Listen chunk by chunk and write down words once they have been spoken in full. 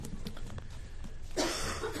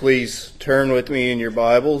Please turn with me in your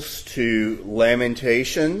Bibles to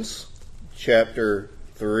Lamentations chapter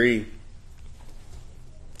 3.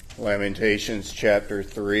 Lamentations chapter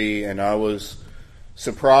 3. And I was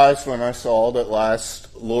surprised when I saw that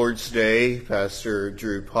last Lord's Day, Pastor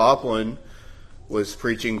Drew Poplin was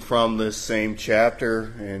preaching from this same chapter.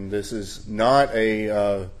 And this is not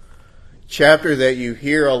a chapter that you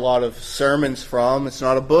hear a lot of sermons from. It's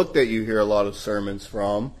not a book that you hear a lot of sermons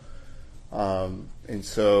from. And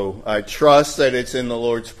so I trust that it's in the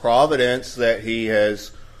Lord's providence that He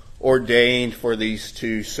has ordained for these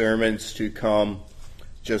two sermons to come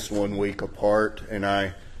just 1 week apart. And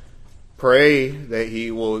I pray that He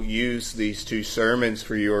will use these two sermons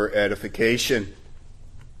for your edification.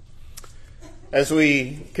 As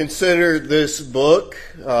we consider this book,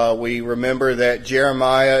 we remember that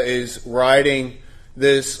Jeremiah is writing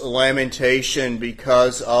this lamentation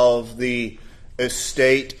because of the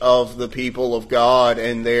estate of the people of God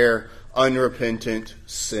and their unrepentant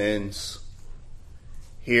sins.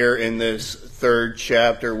 Here in this third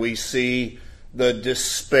chapter, we see the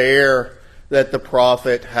despair that the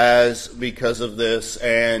prophet has because of this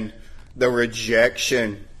and the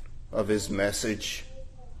rejection of his message.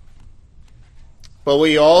 But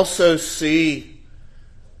we also see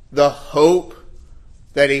the hope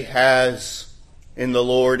that he has in the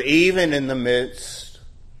Lord, even in the midst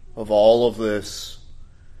of all of this.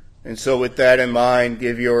 And so with that in mind,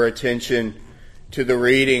 give your attention to the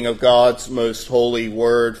reading of God's most holy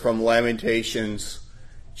word from Lamentations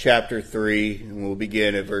chapter 3, and we'll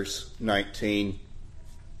begin at verse 19.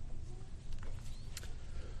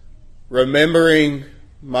 Remembering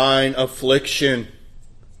mine affliction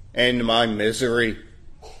and my misery,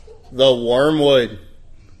 the wormwood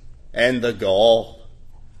and the gall,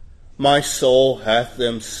 my soul hath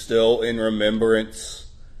them still in remembrance,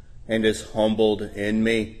 and is humbled in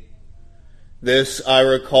me. This I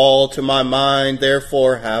recall to my mind,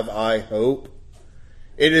 therefore have I hope.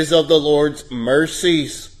 It is of the Lord's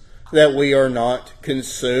mercies that we are not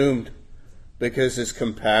consumed, because His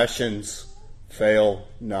compassions fail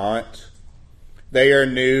not. They are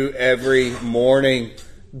new every morning.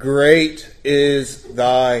 Great is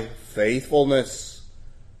thy faithfulness.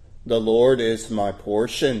 The Lord is my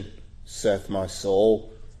portion, saith my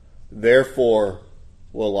soul. Therefore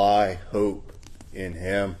will I hope in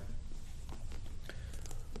Him.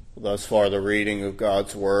 Thus far the reading of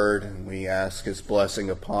God's Word, and we ask His blessing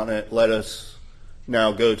upon it. Let us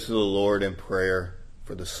now go to the Lord in prayer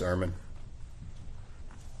for the sermon.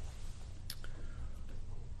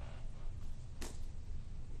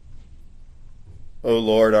 O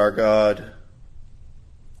Lord our God,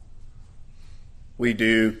 we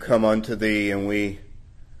do come unto Thee, and we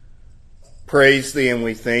praise Thee, and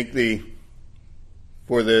we thank Thee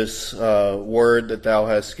for this word that Thou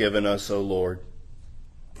hast given us, O Lord.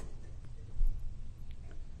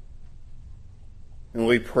 And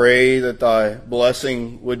we pray that Thy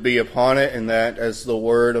blessing would be upon it, and that as the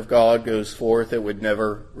word of God goes forth, it would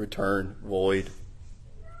never return void.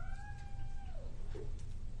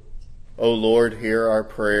 O Lord, hear our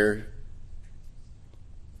prayer.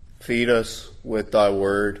 Feed us with Thy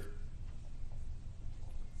word.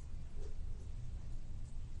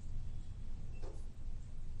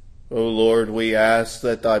 O Lord, we ask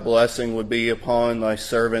that Thy blessing would be upon Thy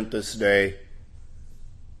servant this day.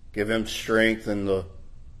 Give him strength in the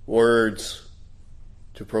words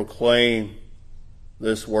to proclaim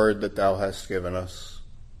this word that Thou hast given us.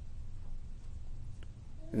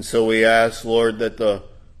 And so we ask, Lord, that the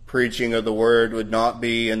preaching of the word would not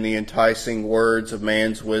be in the enticing words of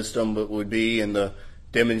man's wisdom, but would be in the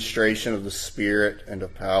demonstration of the Spirit and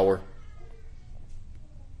of power.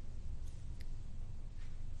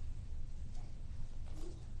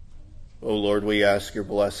 O Lord, we ask Your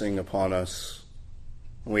blessing upon us.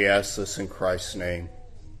 We ask this in Christ's name.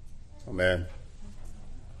 Amen.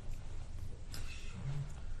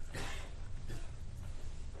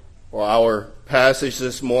 Well, our passage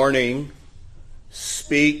this morning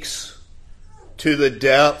speaks to the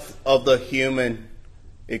depth of the human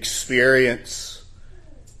experience.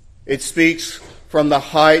 It speaks from the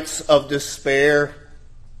heights of despair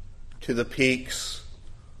to the peaks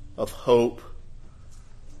of hope.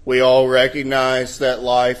 We all recognize that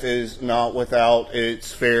life is not without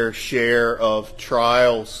its fair share of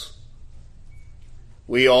trials.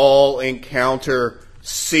 We all encounter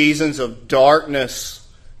seasons of darkness,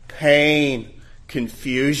 pain,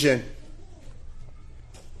 confusion.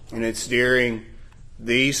 And it's during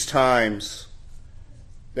these times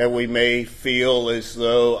that we may feel as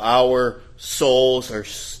though our souls are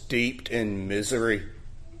steeped in misery.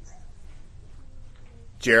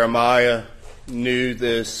 Jeremiah knew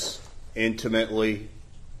this intimately.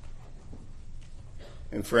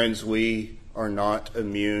 And friends, we are not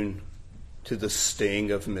immune to the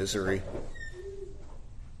sting of misery.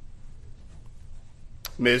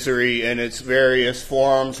 Misery in its various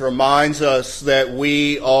forms reminds us that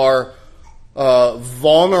we are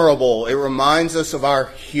vulnerable. It reminds us of our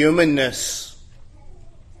humanness.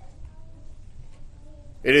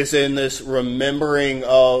 It is in this remembering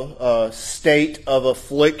of a state of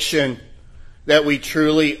affliction that we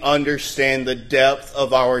truly understand the depth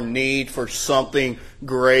of our need for something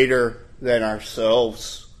greater than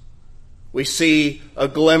ourselves. We see a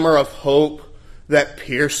glimmer of hope that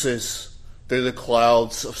pierces through the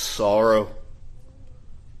clouds of sorrow.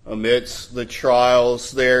 Amidst the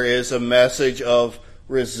trials, there is a message of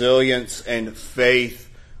resilience and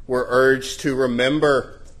faith. We're urged to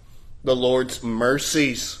remember the Lord's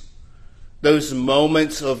mercies, those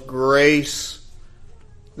moments of grace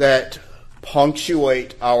that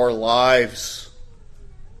punctuate our lives,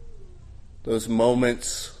 those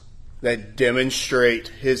moments that demonstrate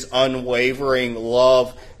His unwavering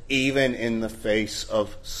love even in the face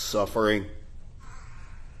of suffering.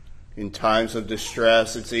 In times of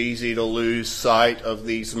distress, it's easy to lose sight of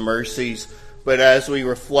these mercies, but as we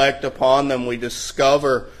reflect upon them, we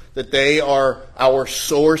discover that they are our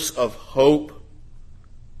source of hope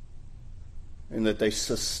and that they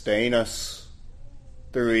sustain us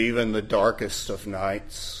through even the darkest of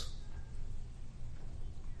nights.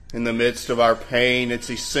 In the midst of our pain, it's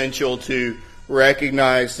essential to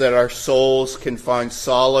recognize that our souls can find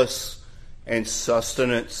solace and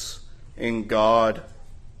sustenance in God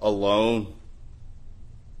alone.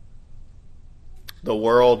 The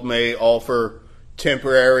world may offer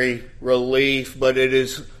temporary relief, but it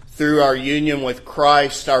is through our union with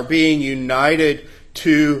Christ, our being united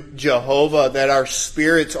to Jehovah, that our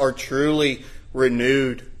spirits are truly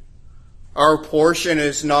renewed. Our portion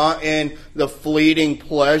is not in the fleeting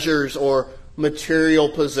pleasures or material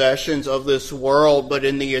possessions of this world, but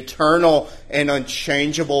in the eternal and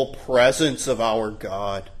unchangeable presence of our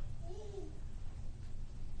God.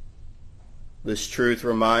 This truth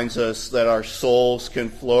reminds us that our souls can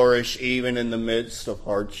flourish even in the midst of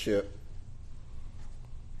hardship.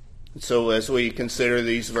 And so as we consider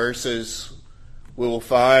these verses, we will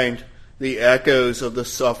find the echoes of the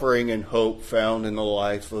suffering and hope found in the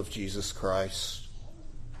life of Jesus Christ.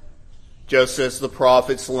 Just as the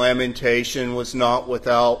prophet's lamentation was not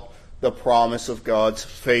without the promise of God's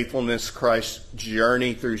faithfulness, Christ's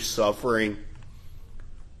journey through suffering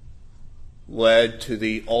led to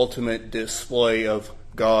the ultimate display of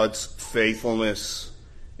God's faithfulness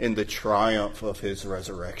in the triumph of His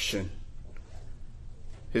resurrection.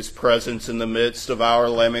 His presence in the midst of our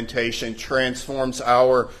lamentation transforms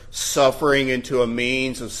our suffering into a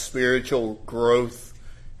means of spiritual growth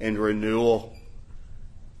and renewal.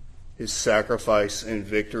 His sacrifice and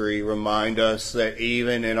victory remind us that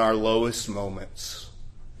even in our lowest moments,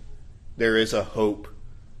 there is a hope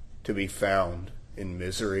to be found in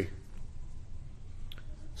misery.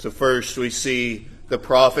 So first we see the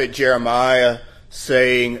prophet Jeremiah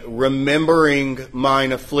saying, "Remembering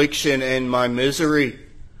mine affliction and my misery,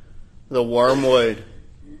 the wormwood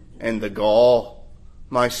and the gall,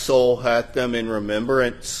 my soul hath them in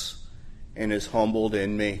remembrance and is humbled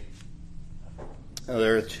in me." Now,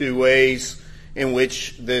 there are two ways in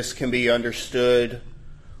which this can be understood.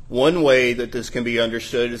 One way that this can be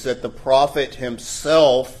understood is that the prophet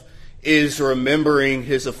himself is remembering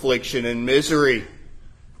his affliction and misery.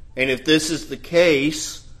 And if this is the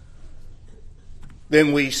case,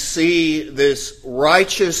 then we see this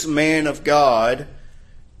righteous man of God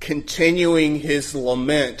continuing his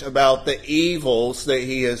lament about the evils that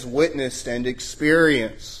he has witnessed and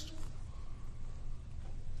experienced.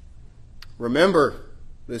 Remember,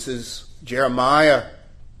 this is Jeremiah,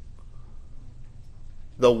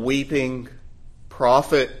 the weeping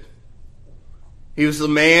prophet. He was the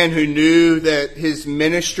man who knew that his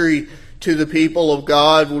ministry to the people of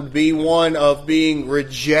God would be one of being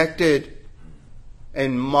rejected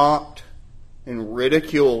and mocked and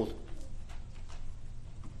ridiculed.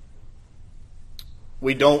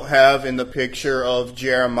 We don't have in the picture of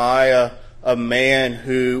Jeremiah a man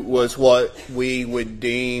who was what we would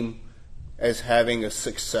deem as having a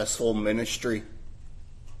successful ministry.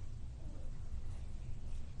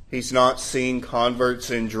 He's not seeing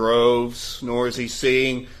converts in droves, nor is he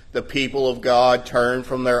seeing the people of God turn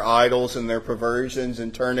from their idols and their perversions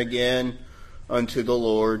and turn again unto the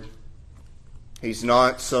Lord. He's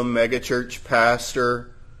not some megachurch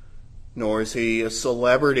pastor, nor is he a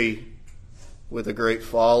celebrity with a great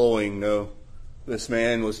following. No, this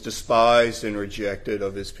man was despised and rejected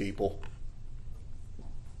of his people.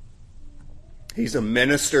 He's a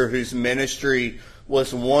minister whose ministry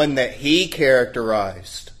was one that he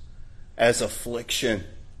characterized as affliction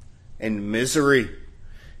and misery.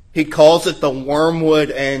 He calls it the wormwood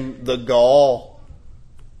and the gall.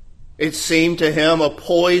 It seemed to him a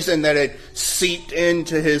poison that had seeped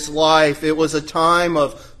into his life. It was a time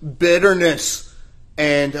of bitterness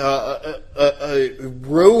and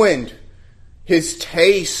ruined his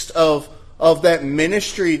taste of that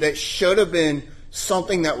ministry that should have been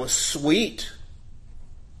something that was sweet.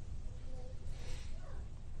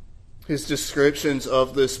 His descriptions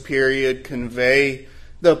of this period convey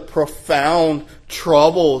the profound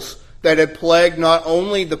troubles that had plagued not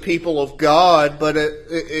only the people of God, but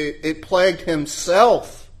it plagued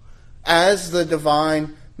himself as the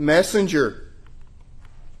divine messenger.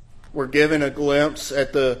 We're given a glimpse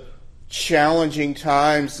at the challenging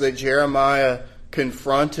times that Jeremiah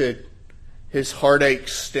confronted. His heartache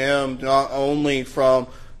stemmed not only from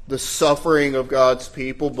the suffering of God's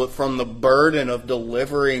people, but from the burden of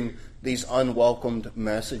delivering these unwelcomed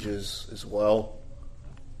messages as well.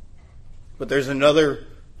 But there's another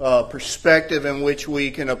perspective in which we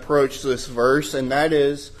can approach this verse, and that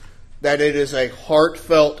is that it is a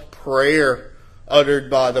heartfelt prayer uttered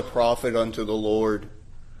by the prophet unto the Lord.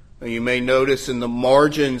 Now, you may notice in the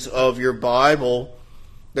margins of your Bible,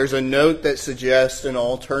 there's a note that suggests an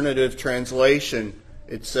alternative translation.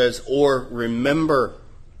 It says, or remember.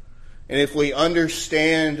 And if we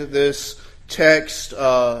understand this text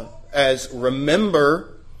as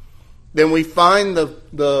remember, then we find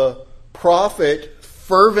the prophet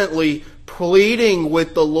fervently pleading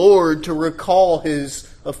with the Lord to recall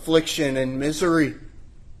his affliction and misery.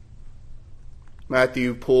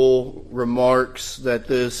 Matthew Poole remarks that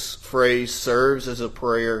this phrase serves as a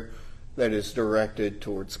prayer that is directed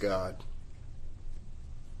towards God.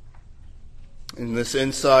 And this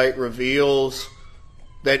insight reveals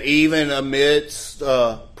that even amidst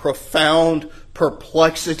profound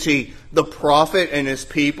perplexity, the prophet and his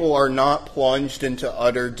people are not plunged into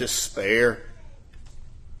utter despair.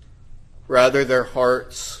 Rather, their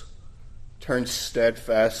hearts turn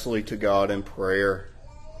steadfastly to God in prayer.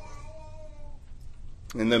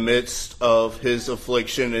 In the midst of his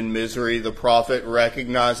affliction and misery, the prophet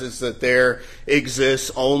recognizes that there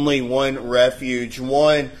exists only one refuge,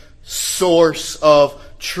 one source of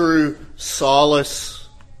true solace,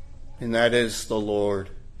 and that is the Lord,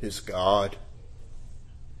 his God.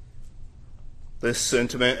 This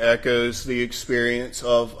sentiment echoes the experience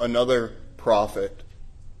of another prophet,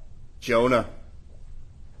 Jonah.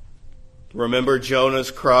 Remember Jonah's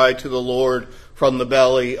cry to the Lord from the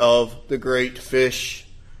belly of the great fish.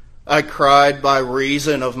 I cried by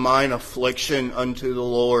reason of mine affliction unto the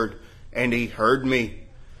Lord, and he heard me.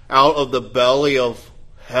 Out of the belly of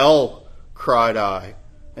hell cried I,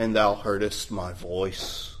 and thou heardest my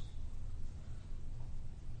voice.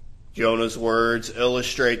 Jonah's words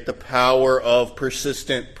illustrate the power of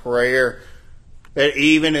persistent prayer, that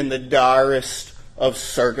even in the direst of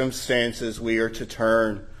circumstances we are to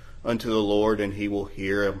turn unto the Lord, and he will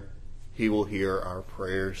hear him. He will hear our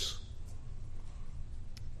prayers.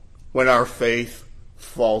 When our faith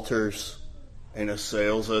falters and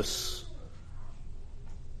assails us,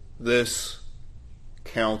 this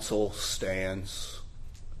counsel stands.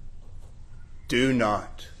 Do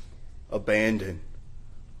not abandon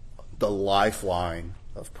the lifeline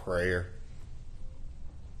of prayer.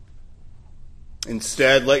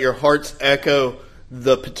 Instead, let your hearts echo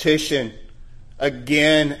the petition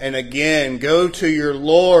again and again. Go to your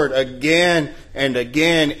Lord again and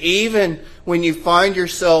again, even when you find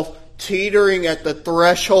yourself teetering at the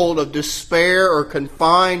threshold of despair or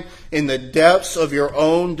confined in the depths of your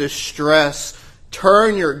own distress.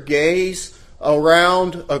 Turn your gaze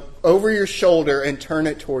around over your shoulder and turn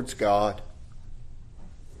it towards God.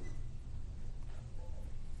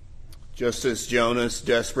 Just as Jonah's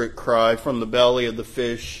desperate cry from the belly of the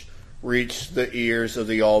fish reached the ears of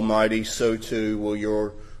the Almighty, so too will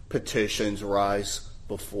your petitions rise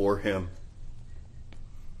before him.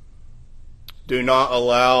 Do not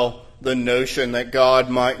allow the notion that God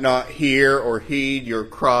might not hear or heed your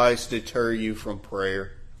cries deter you from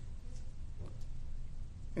prayer.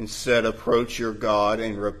 Instead, approach your God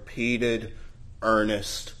in repeated,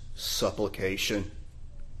 earnest supplication.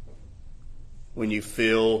 When you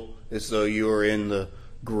feel as though you are in the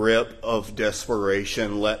grip of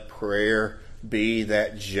desperation, let prayer be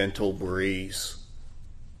that gentle breeze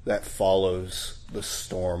that follows the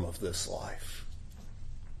storm of this life.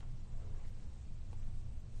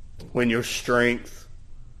 When your strength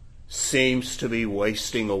seems to be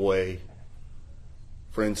wasting away,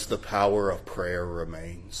 friends, the power of prayer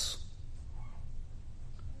remains.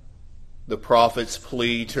 the prophet's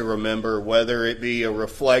plea to remember, whether it be a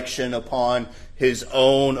reflection upon his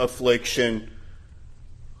own affliction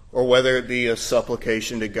or whether it be a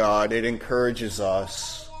supplication to God, it encourages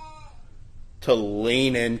us to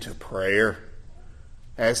lean into prayer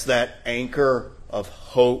as that anchor of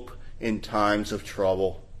hope in times of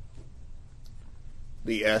trouble.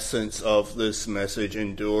 The essence of this message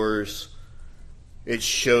endures. It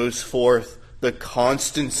shows forth the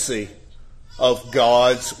constancy of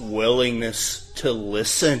God's willingness to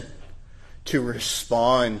listen, to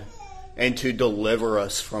respond, and to deliver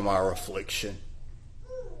us from our affliction.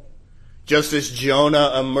 Just as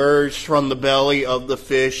Jonah emerged from the belly of the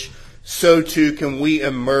fish, so too can we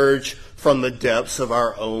emerge from the depths of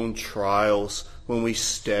our own trials when we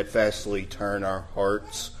steadfastly turn our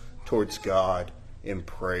hearts towards God in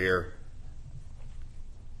prayer.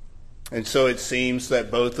 And so it seems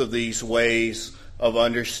that both of these ways of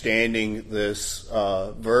understanding this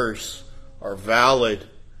verse are valid,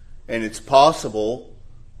 and it's possible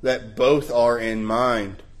that both are in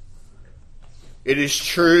mind. It is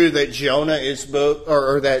true that Jonah is both,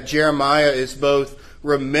 or that Jeremiah is both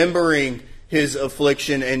remembering his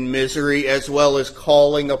affliction and misery as well as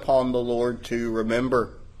calling upon the Lord to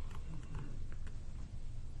remember.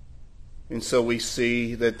 And so we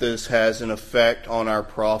see that this has an effect on our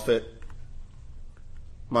prophet.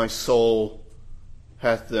 My soul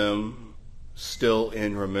hath them still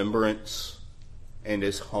in remembrance and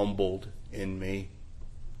is humbled in me.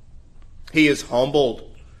 He is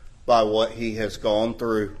humbled by what he has gone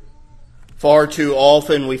through. Far too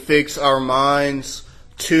often we fix our minds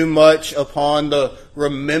too much upon the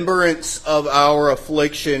remembrance of our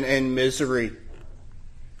affliction and misery.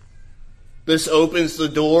 This opens the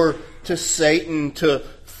door to Satan to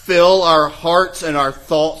fill our hearts and our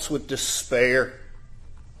thoughts with despair.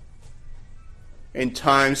 In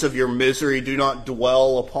times of your misery, do not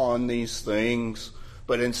dwell upon these things,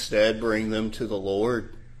 but instead bring them to the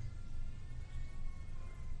Lord.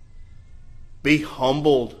 Be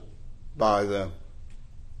humbled by them.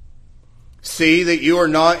 See that you are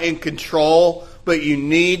not in control, but you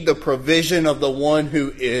need the provision of the one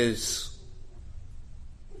who is.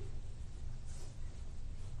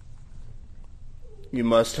 You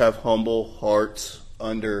must have humble hearts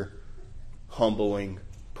under humbling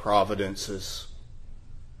providences.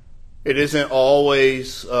 It isn't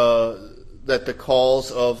always that the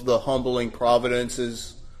cause of the humbling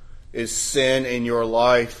providences is sin in your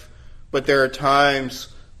life, but there are times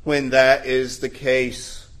when that is the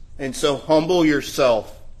case. And so humble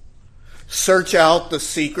yourself. Search out the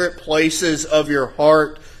secret places of your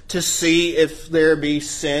heart to see if there be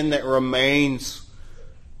sin that remains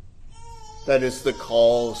that is the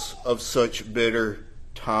cause of such bitter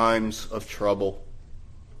times of trouble.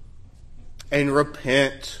 And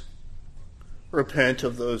repent. Repent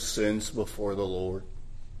of those sins before the Lord.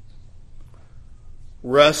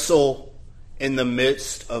 Wrestle in the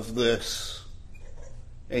midst of this,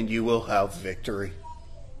 and you will have victory.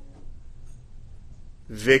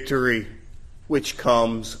 Victory which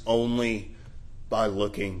comes only by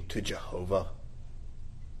looking to Jehovah.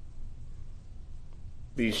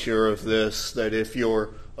 Be sure of this, that if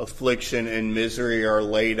your affliction and misery are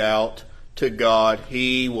laid out to God,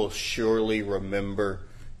 He will surely remember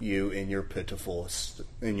you in your pitiful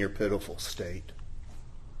state.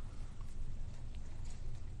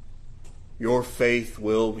 Your faith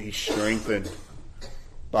will be strengthened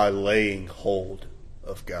by laying hold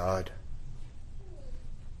of God.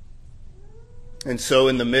 And so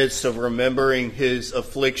in the midst of remembering his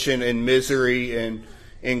affliction and misery and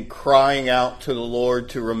in crying out to the Lord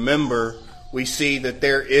to remember, we see that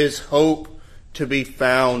there is hope to be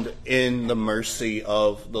found in the mercy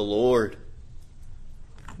of the Lord.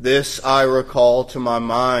 This I recall to my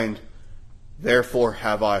mind, therefore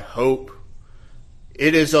have I hope.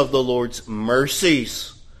 It is of the Lord's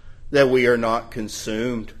mercies that we are not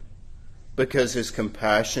consumed, because his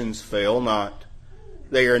compassions fail not.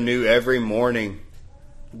 They are new every morning.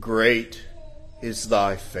 Great is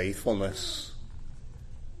thy faithfulness.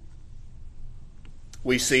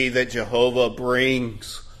 We see that Jehovah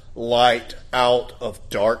brings light out of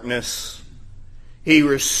darkness. He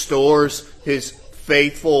restores his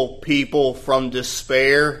faithful people from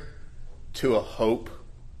despair to a hope.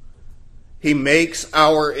 He makes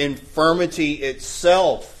our infirmity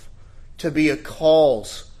itself to be a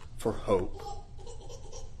cause for hope.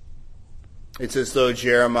 It's as though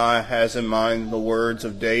Jeremiah has in mind the words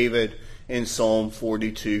of David in Psalm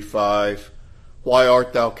 42:5. Why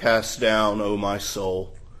art thou cast down, O my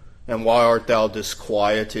soul? And why art thou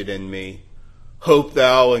disquieted in me? Hope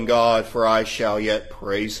thou in God, for I shall yet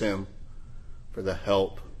praise him for the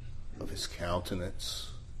help of his countenance.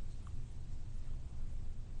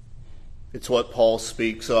 It's what Paul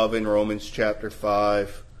speaks of in Romans chapter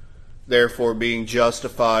 5. Therefore, being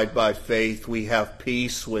justified by faith, we have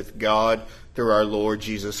peace with God through our Lord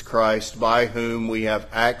Jesus Christ, by whom we have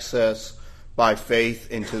access by faith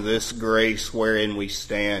into this grace wherein we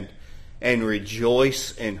stand, and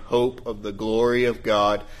rejoice in hope of the glory of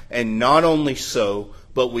God. And not only so,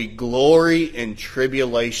 but we glory in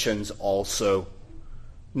tribulations also,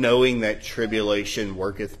 knowing that tribulation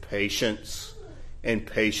worketh patience, and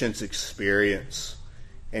patience experience,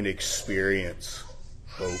 and experience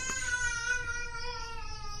hope.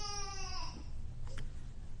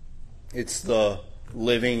 It's the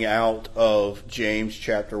living out of James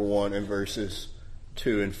chapter 1 and verses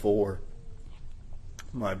 2 and 4.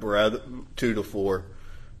 2 to 4.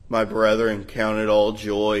 My brethren, count it all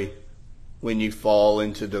joy when you fall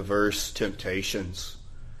into diverse temptations,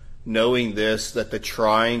 knowing this, that the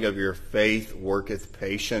trying of your faith worketh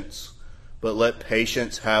patience. But let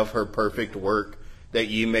patience have her perfect work, that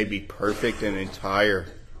ye may be perfect and entire,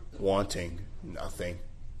 wanting nothing.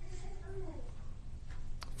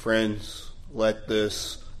 Friends, let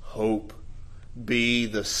this hope be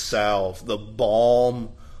the salve, the balm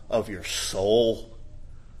of your soul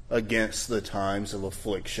against the times of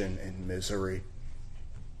affliction and misery.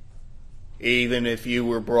 Even if you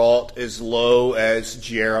were brought as low as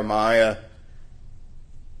Jeremiah,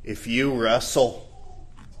 if you wrestle,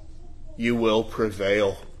 you will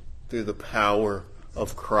prevail through the power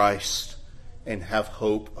of Christ and have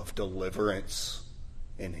hope of deliverance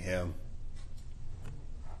in Him.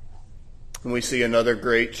 And we see another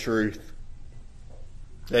great truth,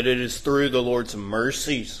 that it is through the Lord's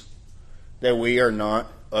mercies that we are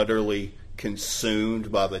not utterly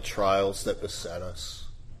consumed by the trials that beset us.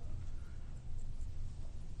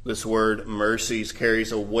 This word mercies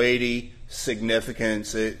carries a weighty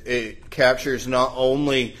significance. It captures not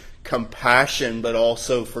only compassion, but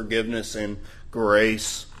also forgiveness and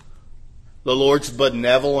grace. The Lord's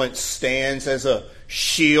benevolence stands as a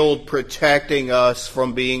shield protecting us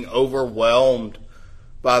from being overwhelmed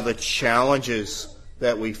by the challenges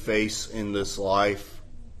that we face in this life.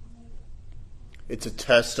 It's a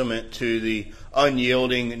testament to the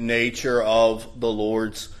unyielding nature of the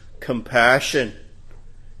Lord's compassion,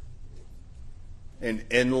 an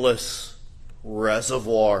endless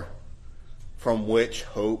reservoir from which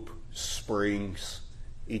hope springs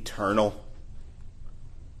eternal.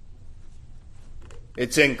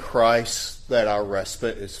 It's in Christ that our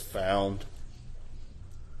respite is found.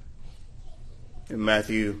 In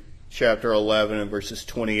Matthew chapter 11 and verses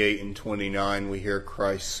 28 and 29, we hear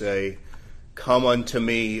Christ say, "Come unto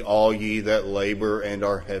me, all ye that labor and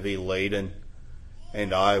are heavy laden,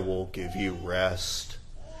 and I will give you rest.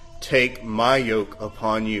 Take my yoke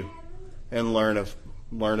upon you, and learn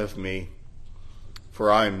of me. For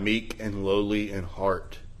I am meek and lowly in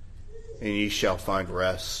heart, and ye shall find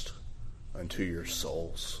rest unto your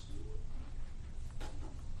souls."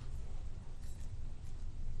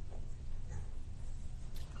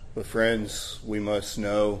 But friends, we must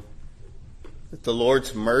know that the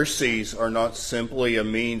Lord's mercies are not simply a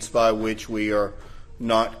means by which we are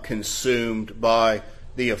not consumed by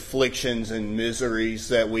the afflictions and miseries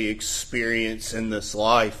that we experience in this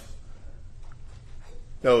life.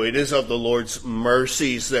 No, it is of the Lord's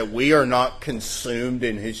mercies that we are not consumed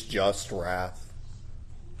in His just wrath.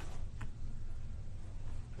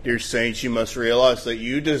 Dear saints, you must realize that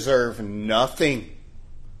you deserve nothing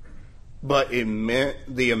but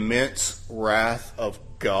the immense wrath of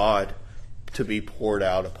God to be poured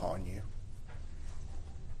out upon you.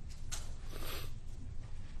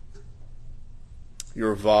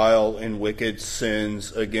 Your vile and wicked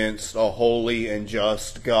sins against a holy and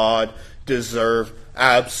just God deserve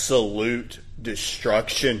absolute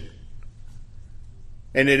destruction.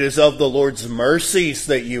 And it is of the Lord's mercies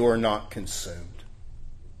that you are not consumed.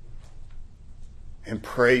 And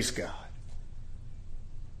praise God.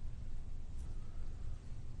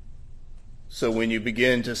 So when you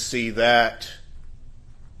begin to see that,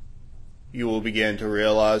 you will begin to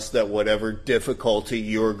realize that whatever difficulty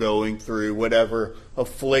you're going through, whatever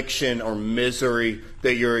affliction or misery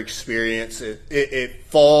that you're experiencing, it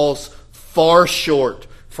falls far short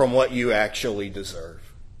from what you actually deserve.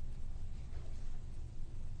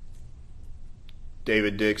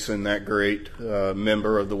 David Dixon, that great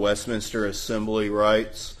member of the Westminster Assembly,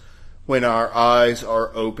 writes, "When our eyes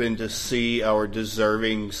are open to see our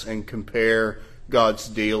deservings and compare God's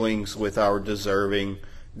dealings with our deserving,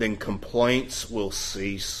 then complaints will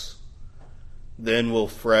cease. Then will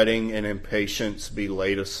fretting and impatience be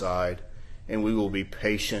laid aside, and we will be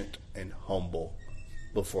patient and humble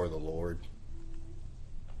before the Lord."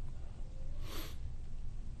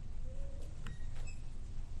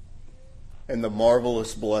 And the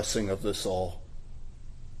marvelous blessing of this all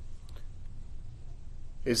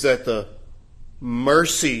is that the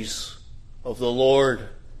mercies of the Lord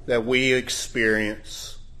that we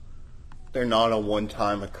experience, they're not a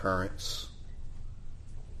one-time occurrence,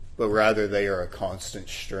 but rather they are a constant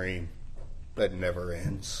stream that never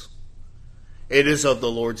ends. It is of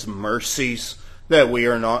the Lord's mercies that we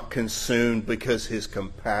are not consumed, because his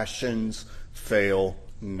compassions fail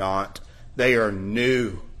not. They are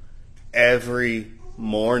new every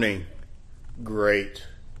morning. Great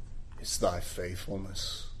is thy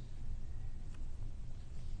faithfulness.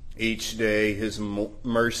 Each day his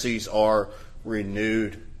mercies are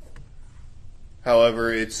renewed.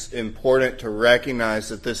 However, it's important to recognize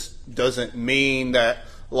that this doesn't mean that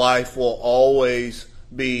life will always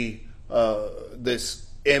be this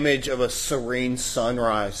image of a serene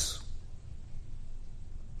sunrise.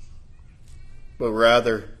 But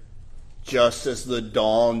rather, just as the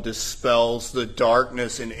dawn dispels the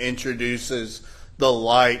darkness and introduces the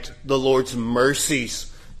light, the Lord's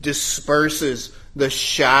mercies disperses the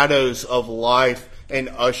shadows of life and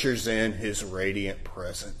ushers in his radiant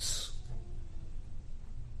presence.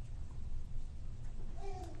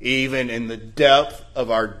 Even in the depth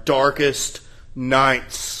of our darkest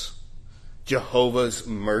nights, Jehovah's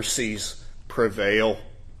mercies prevail,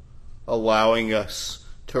 allowing us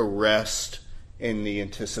to rest in the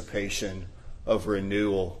anticipation of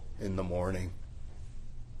renewal in the morning.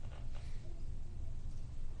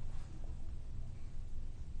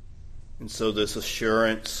 And so this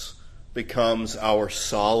assurance becomes our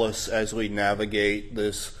solace as we navigate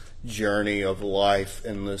this journey of life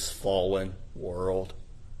in this fallen world.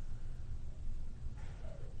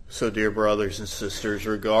 So, dear brothers and sisters,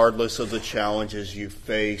 regardless of the challenges you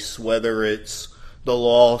face, whether it's the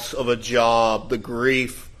loss of a job, the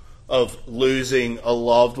grief of losing a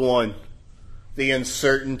loved one, the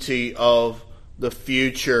uncertainty of the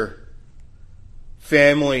future,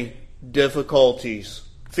 family difficulties,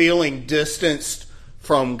 feeling distanced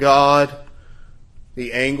from God,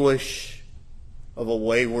 the anguish of a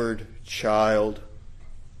wayward child,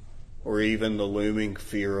 or even the looming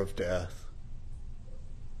fear of death.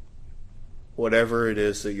 Whatever it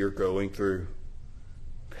is that you're going through,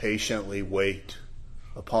 patiently wait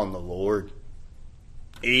upon the Lord.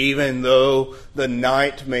 Even though the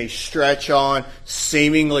night may stretch on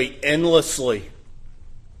seemingly endlessly,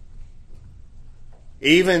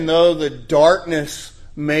 even though the darkness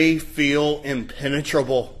may feel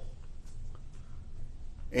impenetrable,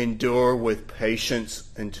 endure with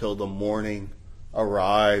patience until the morning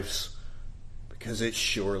arrives, because it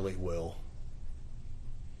surely will.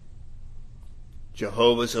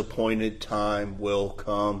 Jehovah's appointed time will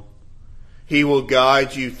come. He will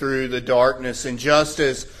guide you through the darkness, and just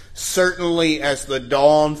as certainly as the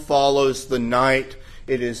dawn follows the night,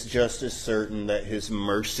 it is just as certain that his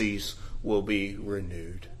mercies will be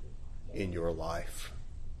renewed in your life.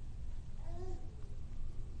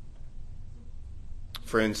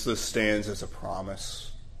 Friends, this stands as a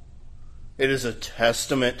promise. It is a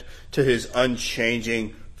testament to his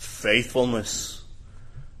unchanging faithfulness.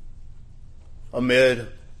 Amid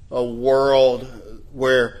a world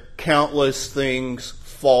where countless things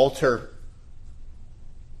falter,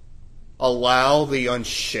 allow the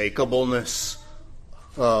unshakableness,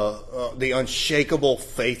 the unshakable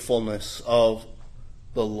faithfulness of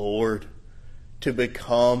the Lord to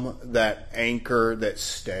become that anchor that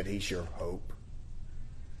steadies your hope.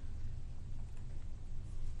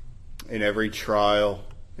 In every trial,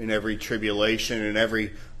 in every tribulation, in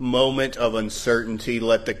every moment of uncertainty,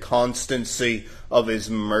 let the constancy of his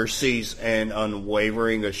mercies and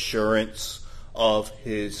unwavering assurance of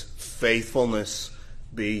his faithfulness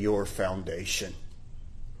be your foundation.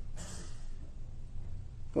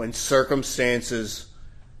 When circumstances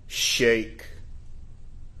shake,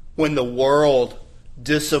 when the world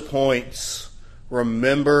disappoints,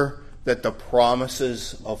 remember that the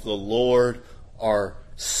promises of the Lord are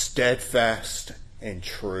steadfast and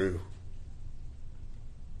true.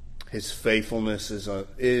 His faithfulness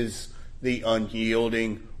is the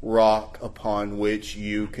unyielding rock upon which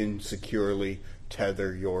you can securely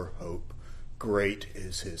tether your hope. Great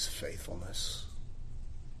is his faithfulness.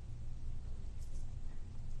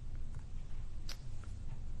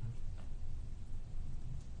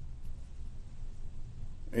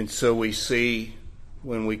 And so we see,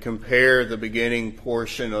 when we compare the beginning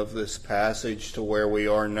portion of this passage to where we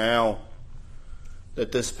are now,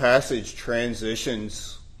 that this passage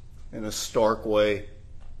transitions in a stark way.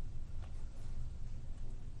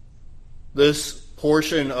 This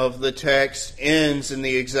portion of the text ends in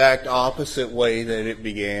the exact opposite way that it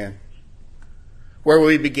began, Where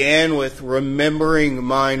we began with remembering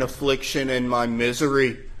mine affliction and my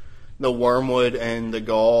misery, the wormwood and the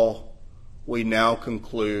gall, we now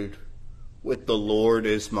conclude with the Lord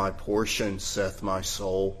is my portion, saith my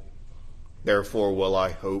soul. Therefore will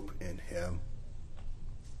I hope in him.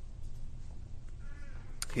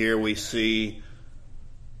 Here we see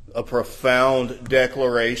a profound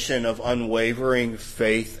declaration of unwavering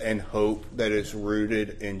faith and hope that is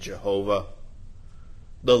rooted in Jehovah.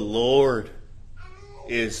 The Lord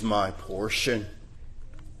is my portion.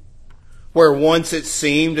 Where once it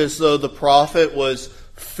seemed as though the prophet was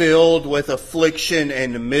filled with affliction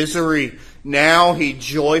and misery, now he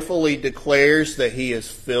joyfully declares that he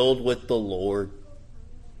is filled with the Lord.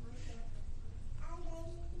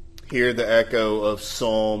 Hear the echo of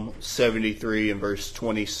Psalm 73 and verse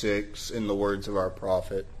 26 in the words of our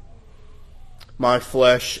prophet. My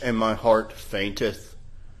flesh and my heart fainteth,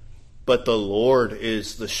 but the Lord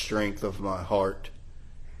is the strength of my heart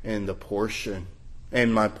and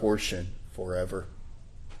my portion forever.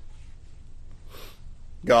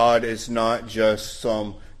 God is not just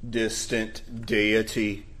some distant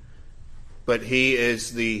deity, but he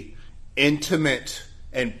is the intimate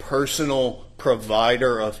and personal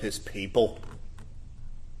provider of his people.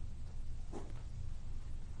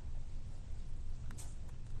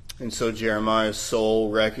 And so Jeremiah's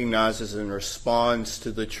soul recognizes and responds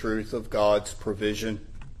to the truth of God's provision.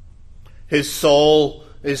 His soul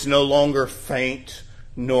is no longer faint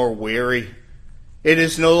nor weary. It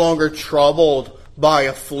is no longer troubled by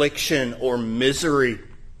affliction or misery,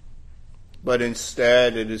 but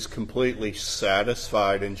instead it is completely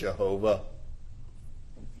satisfied in Jehovah.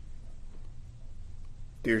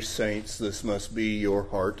 Dear saints, this must be your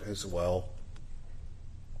heart as well.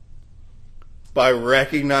 By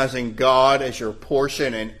recognizing God as your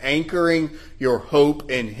portion and anchoring your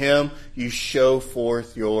hope in him, you show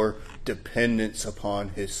forth your dependence upon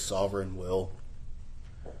his sovereign will.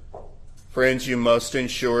 Friends, you must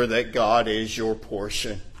ensure that God is your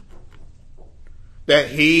portion, that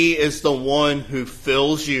he is the one who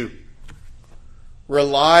fills you.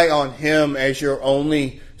 Rely on him as your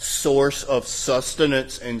only source of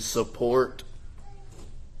sustenance and support.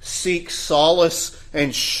 Seek solace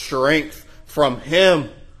and strength from him,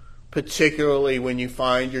 particularly when you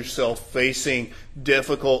find yourself facing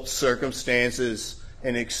difficult circumstances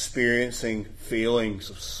and experiencing feelings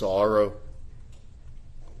of sorrow.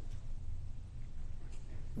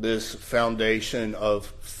 This foundation of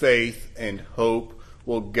faith and hope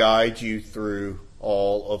will guide you through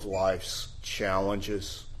all of life's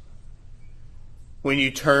challenges. When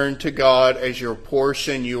you turn to God as your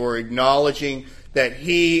portion, you are acknowledging that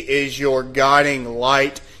he is your guiding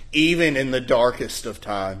light even in the darkest of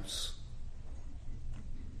times.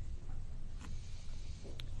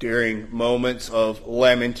 During moments of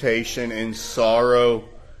lamentation and sorrow,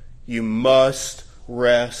 you must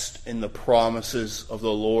rest in the promises of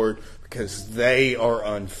the Lord because they are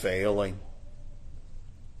unfailing.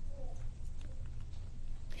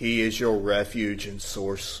 He is your refuge and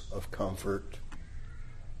source of comfort.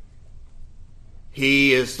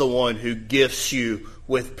 He is the one who gifts you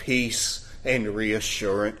with peace and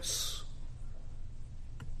reassurance.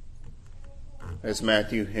 As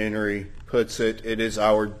Matthew Henry puts it, it is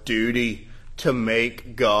our duty to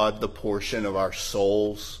make God the portion of our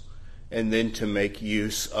souls and then to make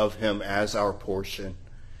use of him as our portion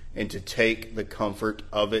and to take the comfort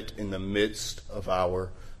of it in the midst of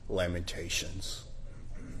our lamentations.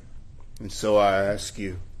 And so I ask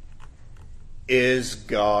you, is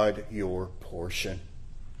God your portion?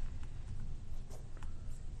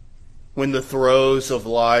 When the throes of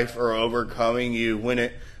life are overcoming you, when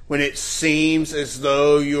it seems as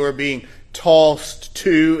though you are being tossed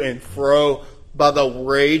to and fro by the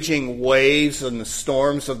raging waves and the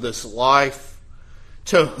storms of this life,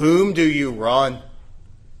 to whom do you run?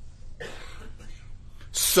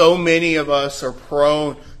 So many of us are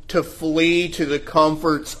prone to flee to the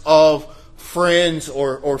comforts of friends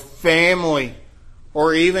or family,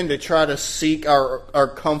 or even to try to seek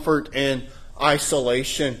our comfort in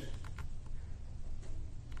isolation.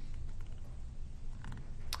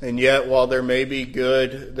 And yet, while there may be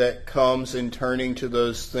good that comes in turning to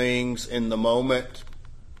those things in the moment,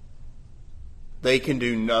 they can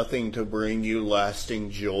do nothing to bring you lasting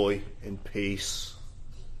joy and peace.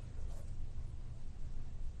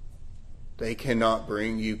 They cannot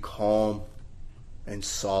bring you calm and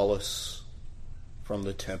solace from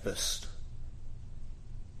the tempest.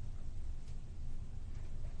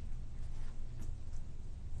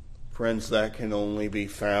 Friends, that can only be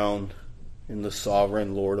found in the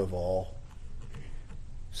sovereign Lord of all.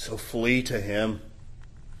 So flee to him.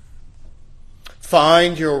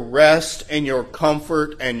 Find your rest and your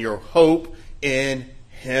comfort and your hope in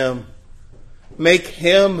Him. Make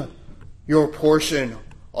Him your portion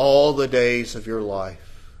all the days of your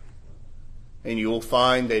life. And you will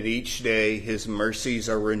find that each day His mercies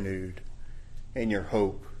are renewed and your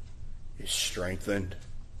hope is strengthened.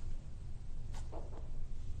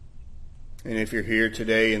 And if you're here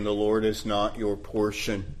today and the Lord is not your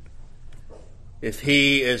portion, if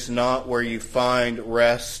He is not where you find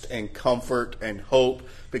rest and comfort and hope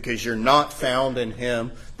because you're not found in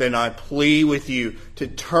Him, then I plead with you to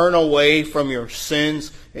turn away from your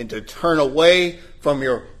sins and to turn away from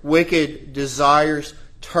your wicked desires.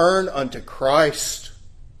 Turn unto Christ.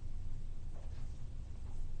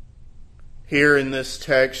 Here in this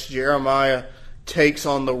text, Jeremiah takes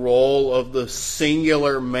on the role of the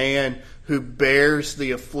singular man who bears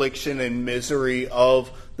the affliction and misery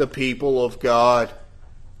of the people of God.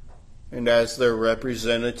 And as their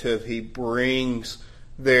representative, he brings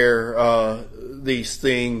these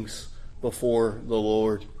things before the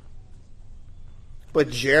Lord. But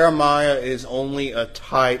Jeremiah is only a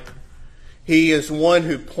type. He is one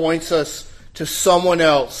who points us to someone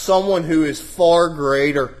else, someone who is far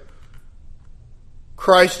greater.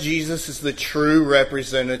 Christ Jesus is the true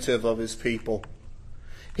representative of His people.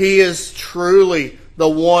 He is truly the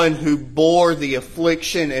one who bore the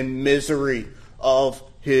affliction and misery of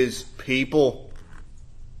His people.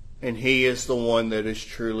 And He is the one that is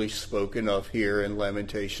truly spoken of here in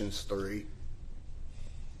Lamentations 3.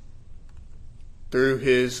 Through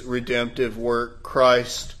His redemptive work,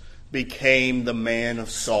 Christ became the man of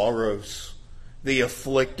sorrows, the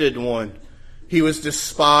afflicted one. He was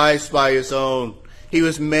despised by His own. He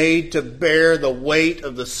was made to bear the weight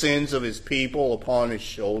of the sins of His people upon His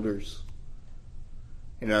shoulders.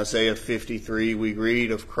 In Isaiah 53, we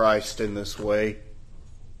read of Christ in this way.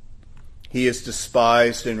 He is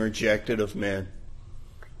despised and rejected of men,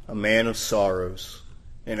 a man of sorrows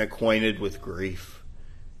and acquainted with grief.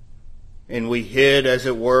 And we hid, as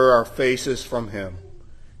it were, our faces from Him.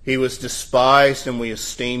 He was despised, and we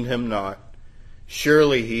esteemed Him not.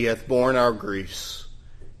 Surely He hath borne our griefs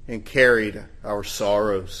and carried our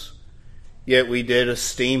sorrows. Yet we did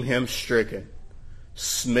esteem Him stricken,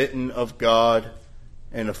 smitten of God,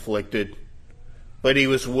 and afflicted. But He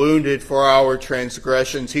was wounded for our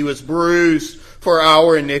transgressions. He was bruised for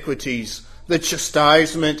our iniquities. The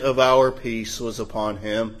chastisement of our peace was upon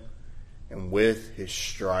Him, and with His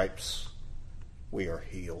stripes we are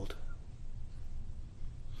healed.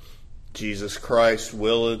 Jesus Christ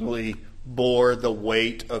willingly bore the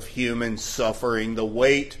weight of human suffering, the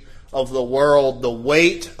weight of the world, the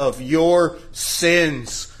weight of your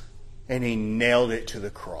sins, and He nailed it to the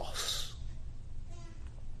cross.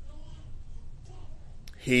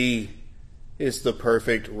 He is the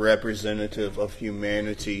perfect representative of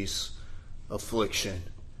humanity's affliction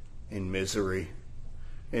and misery.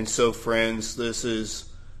 And so, friends, this is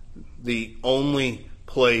the only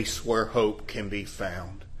place where hope can be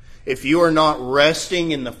found. If you are not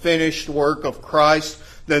resting in the finished work of Christ,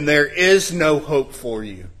 then there is no hope for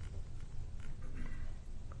you.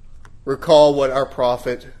 Recall what our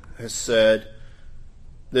prophet has said.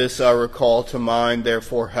 This I recall to mind,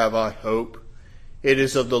 therefore have I hope. It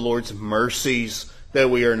is of the Lord's mercies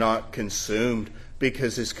that we are not consumed,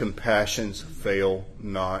 because His compassions fail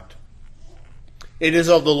not. It is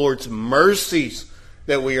of the Lord's mercies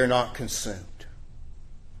that we are not consumed.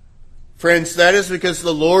 Friends, that is because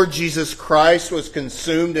the Lord Jesus Christ was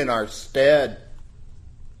consumed in our stead.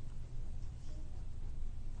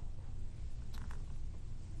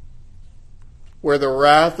 Where the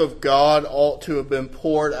wrath of God ought to have been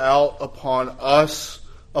poured out upon us,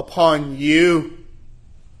 upon you,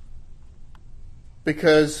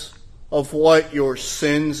 because of what your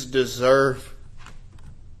sins deserve.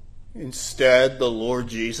 Instead, the Lord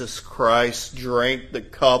Jesus Christ drank the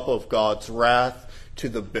cup of God's wrath to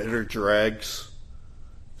the bitter dregs,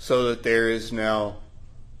 so that there is now,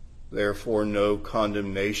 therefore, no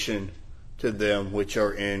condemnation to them which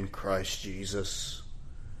are in Christ Jesus,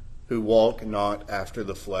 who walk not after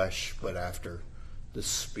the flesh, but after the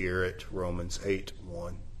Spirit. Romans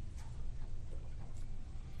 8:1.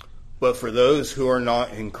 But for those who are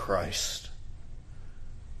not in Christ,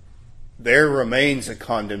 there remains a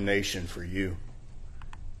condemnation for you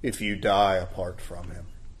if you die apart from Him.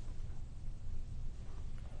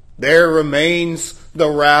 There remains the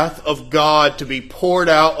wrath of God to be poured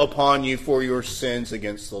out upon you for your sins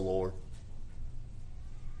against the Lord.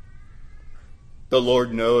 The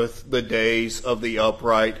Lord knoweth the days of the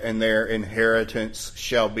upright, and their inheritance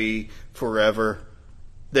shall be forever.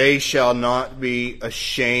 They shall not be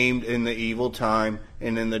ashamed in the evil time,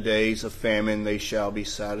 and in the days of famine they shall be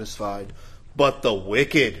satisfied. but the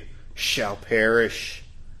wicked shall perish,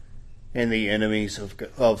 and the enemies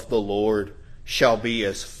of the Lord shall be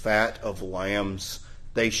as fat of lambs.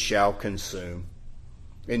 They shall consume.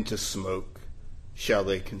 Into smoke shall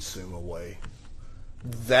they consume away.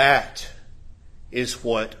 That is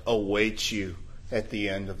what awaits you at the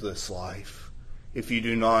end of this life. If you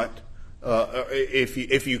do not,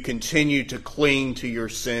 if you continue to cling to your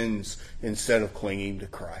sins instead of clinging to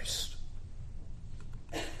Christ.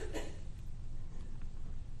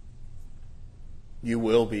 You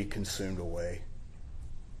will be consumed away.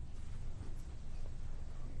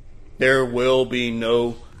 There will be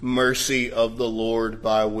no mercy of the Lord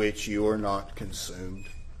by which you are not consumed.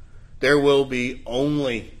 There will be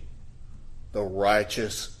only the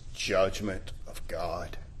righteous judgment of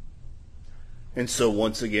God. And so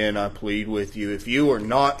once again, I plead with you, if you are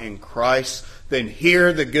not in Christ, then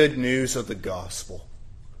hear the good news of the gospel.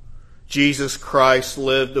 Jesus Christ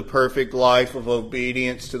lived the perfect life of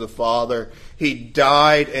obedience to the Father. He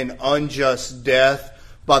died an unjust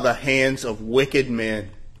death by the hands of wicked men.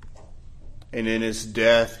 And in his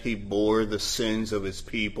death, he bore the sins of his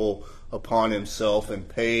people upon himself and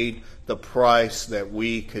paid the price that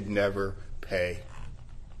we could never pay.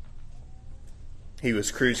 He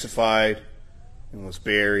was crucified and was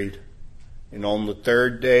buried. And on the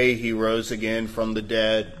third day, he rose again from the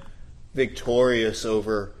dead, victorious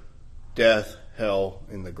over death, hell,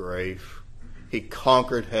 and the grave. He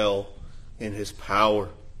conquered hell in his power.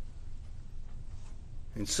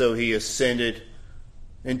 And so he ascended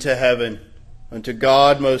into heaven unto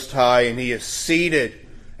God Most High, and he is seated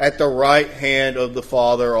at the right hand of the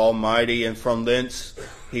Father Almighty, and from thence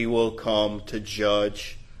he will come to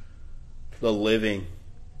judge the living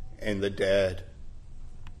and the dead.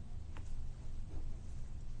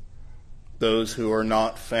 Those who are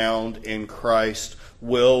not found in Christ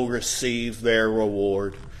will receive their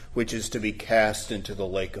reward, which is to be cast into the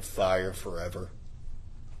lake of fire forever.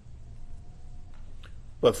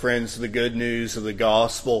 But friends, the good news of the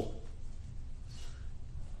gospel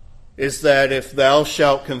is that if thou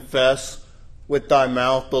shalt confess with thy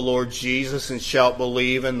mouth the Lord Jesus, and shalt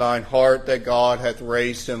believe in thine heart that God hath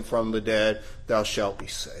raised him from the dead, thou shalt be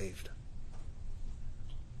saved.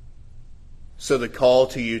 So the call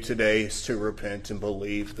to you today is to repent and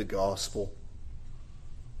believe the gospel.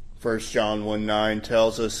 1 John 1:9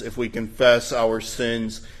 tells us, if we confess our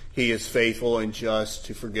sins, he is faithful and just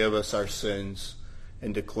to forgive us our sins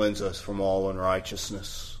and to cleanse us from all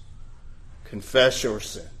unrighteousness. Confess your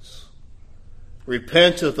sins.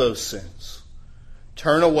 Repent of those sins.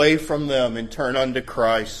 Turn away from them and turn unto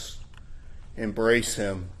Christ. Embrace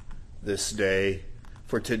him this day,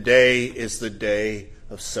 for today is the day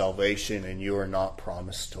of salvation, and you are not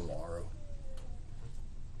promised tomorrow.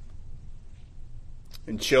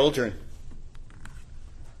 And children,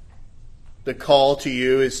 the call to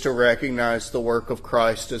you is to recognize the work of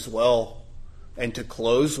Christ as well, and to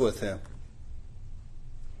close with him.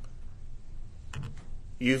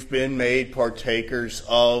 You've been made partakers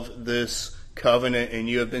of this covenant, and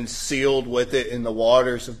you have been sealed with it in the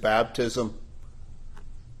waters of baptism.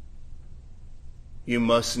 You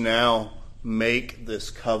must now make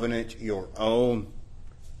this covenant your own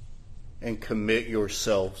and commit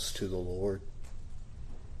yourselves to the Lord.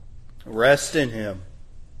 Rest in him.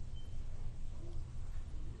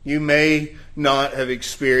 You may not have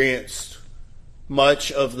experienced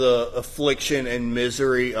much of the affliction and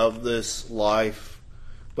misery of this life,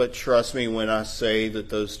 but trust me when I say that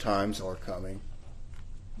those times are coming.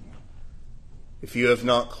 If you have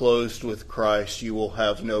not closed with Christ, you will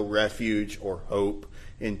have no refuge or hope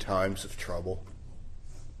in times of trouble.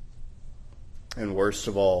 And worst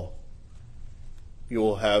of all, you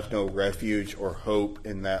will have no refuge or hope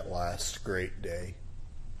in that last great day.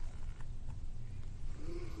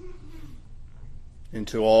 And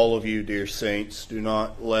to all of you, dear saints, do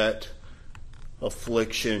not let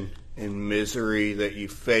affliction and misery that you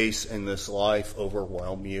face in this life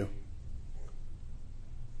overwhelm you.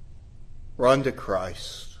 Run to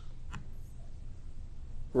Christ.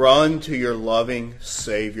 Run to your loving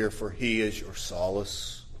Savior, for he is your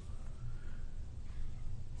solace.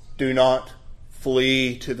 Do not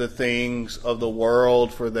flee to the things of the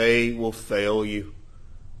world, for they will fail you,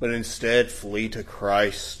 but instead flee to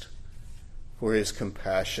Christ, for his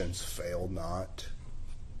compassions fail not.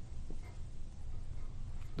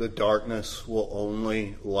 The darkness will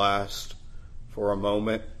only last for a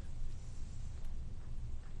moment,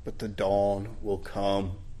 but the dawn will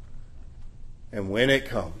come. And when it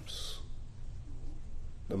comes,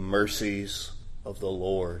 the mercies of the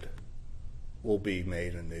Lord will be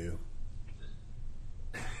made anew.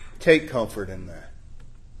 Take comfort in that.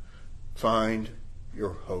 Find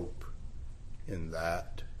your hope in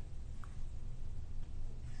that.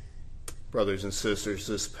 Brothers and sisters,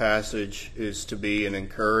 this passage is to be an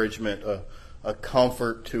encouragement, a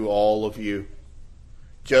comfort to all of you.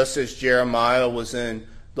 Just as Jeremiah was in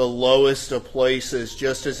the lowest of places,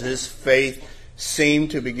 just as his faith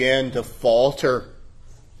seemed to begin to falter,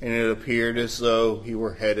 and it appeared as though he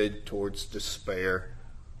were headed towards despair.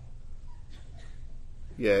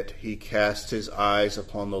 Yet he cast his eyes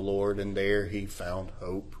upon the Lord, and there he found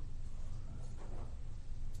hope.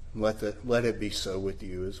 Let it be so with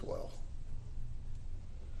you as well.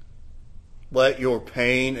 Let your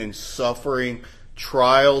pain and suffering,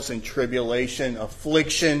 trials and tribulation,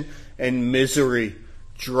 affliction and misery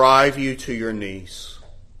drive you to your knees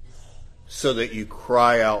so that you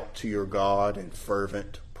cry out to your God in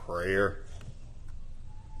fervent prayer.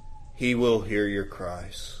 He will hear your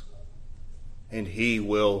cries, and He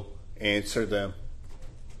will answer them.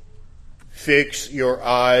 Fix your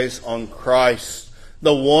eyes on Christ,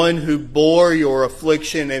 the one who bore your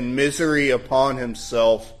affliction and misery upon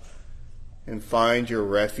Himself, and find your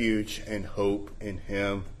refuge and hope in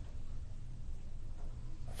Him.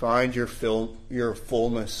 Find your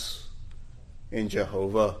fullness in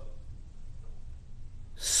Jehovah.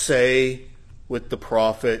 Say with the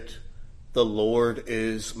prophet, "The Lord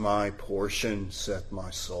is my portion, saith my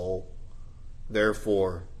soul.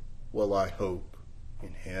 Therefore will I hope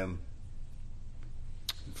in Him."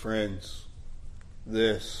 Friends,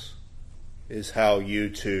 this is how you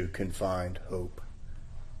too can find hope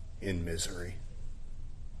in misery.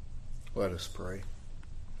 Let us pray.